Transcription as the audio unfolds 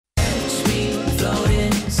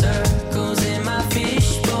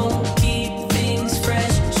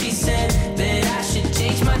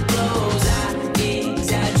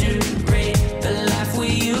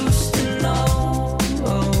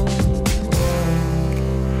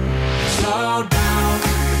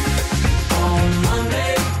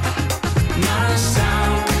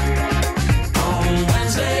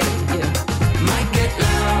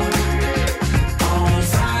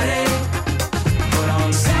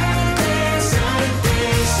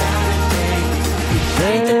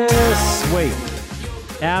week,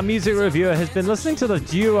 our music reviewer has been listening to the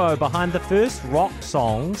duo behind the first rock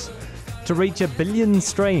songs to reach 1 billion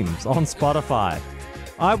streams on Spotify.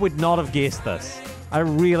 I would not have guessed this. I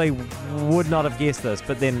really would not have guessed this,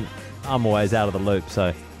 but then I'm always out of the loop,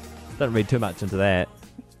 so don't read too much into that.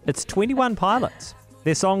 It's 21 Pilots.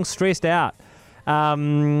 Their song Stressed Out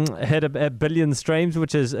hit 1 billion streams,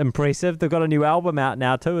 which is impressive. They've got a new album out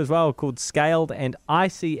now too as well called Scaled and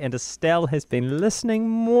Icy, and Estelle has been listening.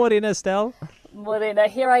 Morena, Estelle. Morena,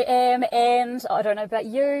 here I am, and I don't know about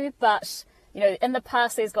you, but you know, in the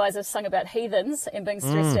past these guys have sung about heathens and being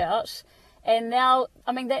stressed out. And now,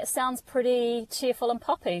 I mean, that sounds pretty cheerful and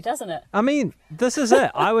poppy, doesn't it? I mean, this is it.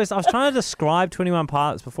 I was trying to describe 21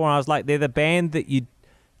 Pilots before, and I was like, they're the band that you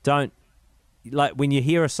don't, like, when you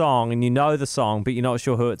hear a song and you know the song, but you're not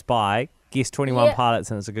sure who it's by, guess 21 Pilots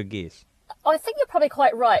and it's a good guess. I think you're probably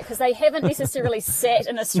quite right, because they haven't necessarily sat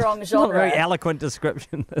in a strong genre. Not a very eloquent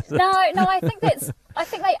description, is it? No, I think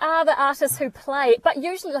they are the artists who play, but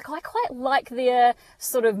usually, like, I quite like their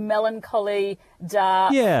sort of melancholy,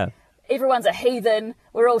 dark. Yeah. Everyone's a heathen,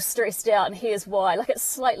 we're all stressed out, and here's why. Like, it's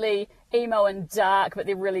slightly emo and dark, but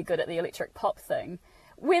they're really good at the electric pop thing.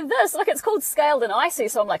 With this, like, it's called Scaled and Icy,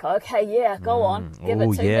 so I'm like, okay, yeah, go on, give it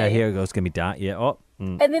to me. Oh, yeah, here it goes, it's going to be dark, yeah. Oh.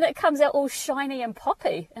 And then it comes out all shiny and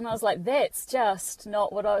poppy, and I was like, that's just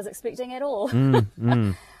not what I was expecting at all.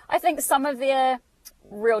 I think some of their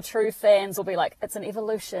real true fans will be like, it's an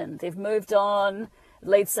evolution, they've moved on.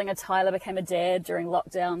 Lead singer Tyler became a dad during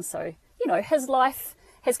lockdown, so, you know, his life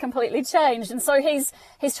has completely changed, and so he's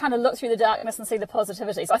trying to look through the darkness and see the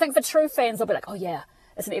positivity. So I think for true fans, they'll be like, oh yeah,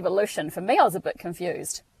 it's an evolution. For me, I was a bit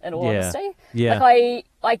confused, in all honesty. Yeah. Like,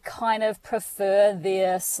 I kind of prefer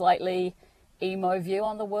their slightly emo view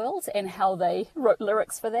on the world and how they wrote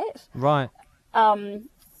lyrics for that. Right.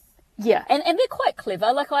 Yeah, and they're quite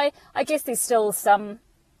clever. Like, I guess there's still some...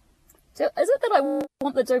 Is it that I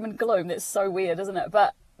want the doom and gloom? That's so weird, isn't it?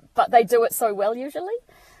 But they do it so well, usually.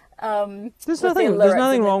 There's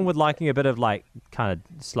nothing wrong with liking a bit of, like, kind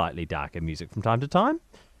of slightly darker music from time to time.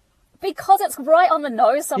 Because it's right on the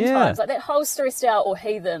nose sometimes. Yeah. Like, that whole Stressed Out or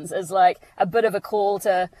Heathens is like a bit of a call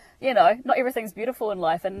to, you know, not everything's beautiful in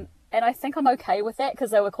life. And I think I'm okay with that, because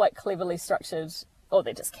they were quite cleverly structured. Or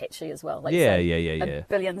they're just catchy as well. Like, Yeah. 1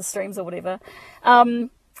 billion streams or whatever.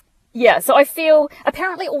 Yeah, so I feel,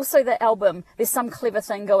 apparently also the album, there's some clever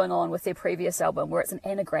thing going on with their previous album where it's an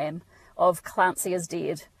anagram of Clancy is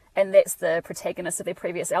Dead. And that's the protagonist of their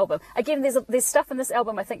previous album. Again, there's stuff in this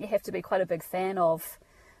album I think you have to be quite a big fan of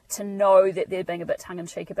to know that they're being a bit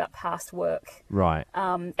tongue-in-cheek about past work. Right.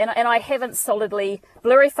 And I haven't solidly...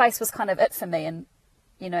 Blurry Face was kind of it for me, and,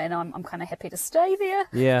 you know, and I'm kind of happy to stay there.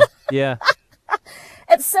 Yeah.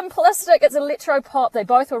 It's simplistic. It's electro-pop. They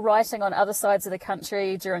both were writing on other sides of the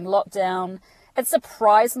country during lockdown. It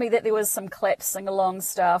surprised me that there was some clap sing-along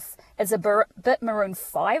stuff. It's a bit Maroon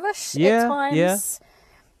 5-ish at times.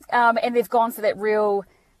 Yeah. And they've gone for that real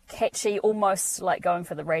catchy, almost like going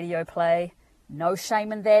for the radio play. No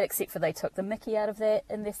shame in that, except for they took the mickey out of that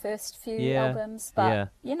in their first few albums. But,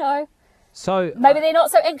 you know, so maybe they're not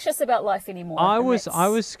so anxious about life anymore. I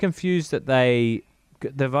was confused that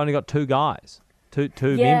they've only got 2 guys, two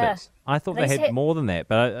members. I thought they had more than that,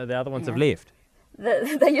 but the other ones have left.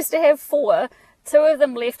 They used to have 4. 2 of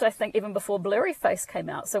them left, I think, even before Blurry Face came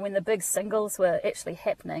out. So when the big singles were actually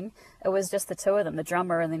happening, it was just the 2 of them, the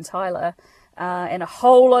drummer and then Tyler, and a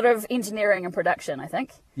whole lot of engineering and production, I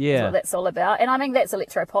think. Yeah. That's what that's all about. And I mean, that's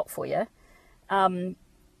electro-pop for you. I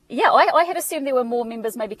had assumed there were more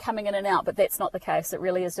members maybe coming in and out, but that's not the case. It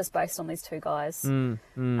really is just based on these 2 guys.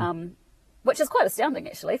 Which is quite astounding,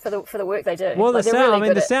 actually, for the work they do. Well, like, the sound, really I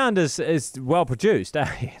mean, the sound is well produced,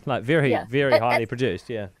 like very highly produced,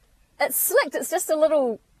 yeah. It's slicked. It's just a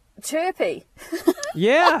little chirpy.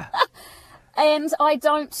 Yeah. And I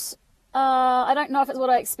don't know if it's what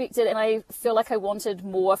I expected, and I feel like I wanted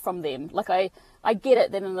more from them. Like, I get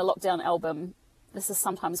it that in the lockdown album, this is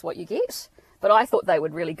sometimes what you get, but I thought they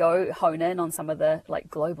would really hone in on some of the, like,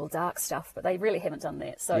 global dark stuff, but they really haven't done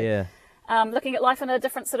that. So, looking at life in a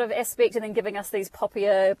different sort of aspect and then giving us these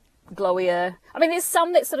poppier, glowier... I mean, there's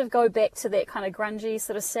some that sort of go back to that kind of grungy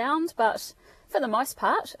sort of sound, but for the most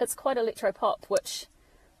part, it's quite electro-pop, which...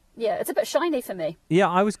 Yeah, it's a bit shiny for me. Yeah,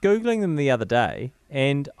 I was Googling them the other day,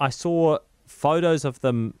 and I saw photos of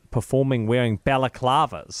them performing wearing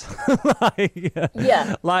balaclavas.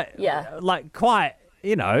 Like quite,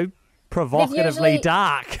 you know, provocatively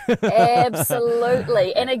dark.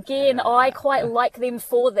 Absolutely. And again, I quite like them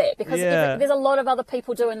for that because there's a lot of other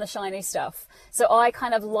people doing the shiny stuff. So I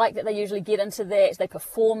kind of like that they usually get into that. They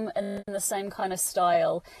perform in the same kind of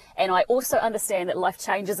style. And I also understand that life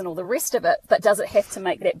changes and all the rest of it, but does it have to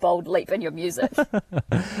make that bold leap in your music?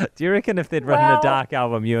 Do you reckon if they'd written a dark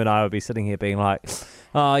album, you and I would be sitting here being like,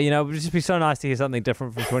 oh, you know, it would just be so nice to hear something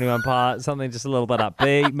different from 21 Pilots, something just a little bit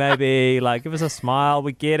upbeat, maybe. Like, give us a smile.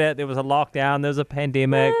 We get it. There was a lockdown. There was a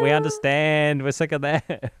pandemic. We understand. We're sick of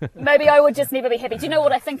that. Maybe I would just never be happy. Do you know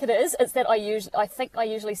what I think it is? It's that I think I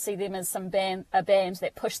usually see them as a band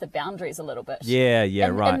that push the boundaries a little bit. Yeah,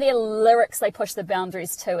 right. In their lyrics, they push the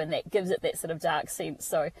boundaries too, and that gives it that sort of dark sense.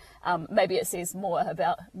 So maybe it says more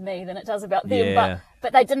about me than it does about them. Yeah.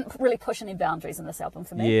 But they didn't really push any boundaries in this album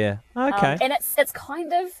for me. Yeah. Okay. And it's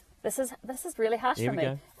kind of this is really harsh for me.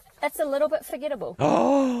 Go. It's a little bit forgettable.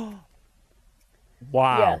 Oh.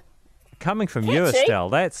 Wow. Yeah. Coming from you, Catchy. Estelle.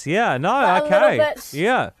 That's okay. A little bit.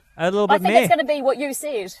 Yeah. A little bit I think it's going to be what you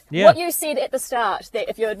said. Yeah. What you said at the start, that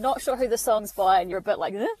if you're not sure who the song's by and you're a bit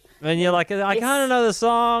like, And you're like, I kind of know the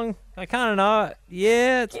song. I kind of know it.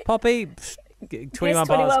 Yeah, it's poppy. 21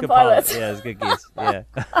 Pilots, good Pilots. Yeah, it's a good guess. Yeah.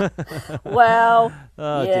 well,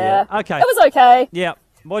 Oh, yeah. dear. Okay. It was okay. Yeah.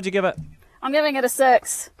 What'd you give it? I'm giving it a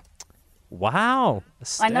 6. Wow.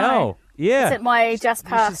 Estelle. I know. Yeah. It's at my just You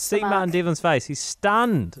should past. see Martin Devon's face. He's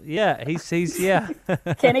stunned. Yeah, he's yeah.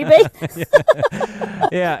 Can he be?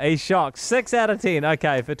 Yeah, he's shocked. 6 out of 10.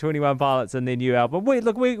 Okay, for 21 Pilots and their new album. We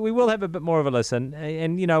will have a bit more of a listen,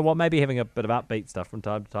 and you know what? Maybe having a bit of upbeat stuff from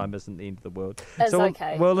time to time isn't the end of the world. It's so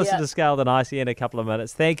okay. We'll listen Yeah. to Scale the Nicey in a couple of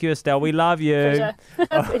minutes. Thank you, Estelle. We love you. Pleasure.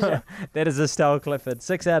 Pleasure. That is Estelle Clifford.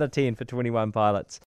 6 out of 10 for 21 Pilots.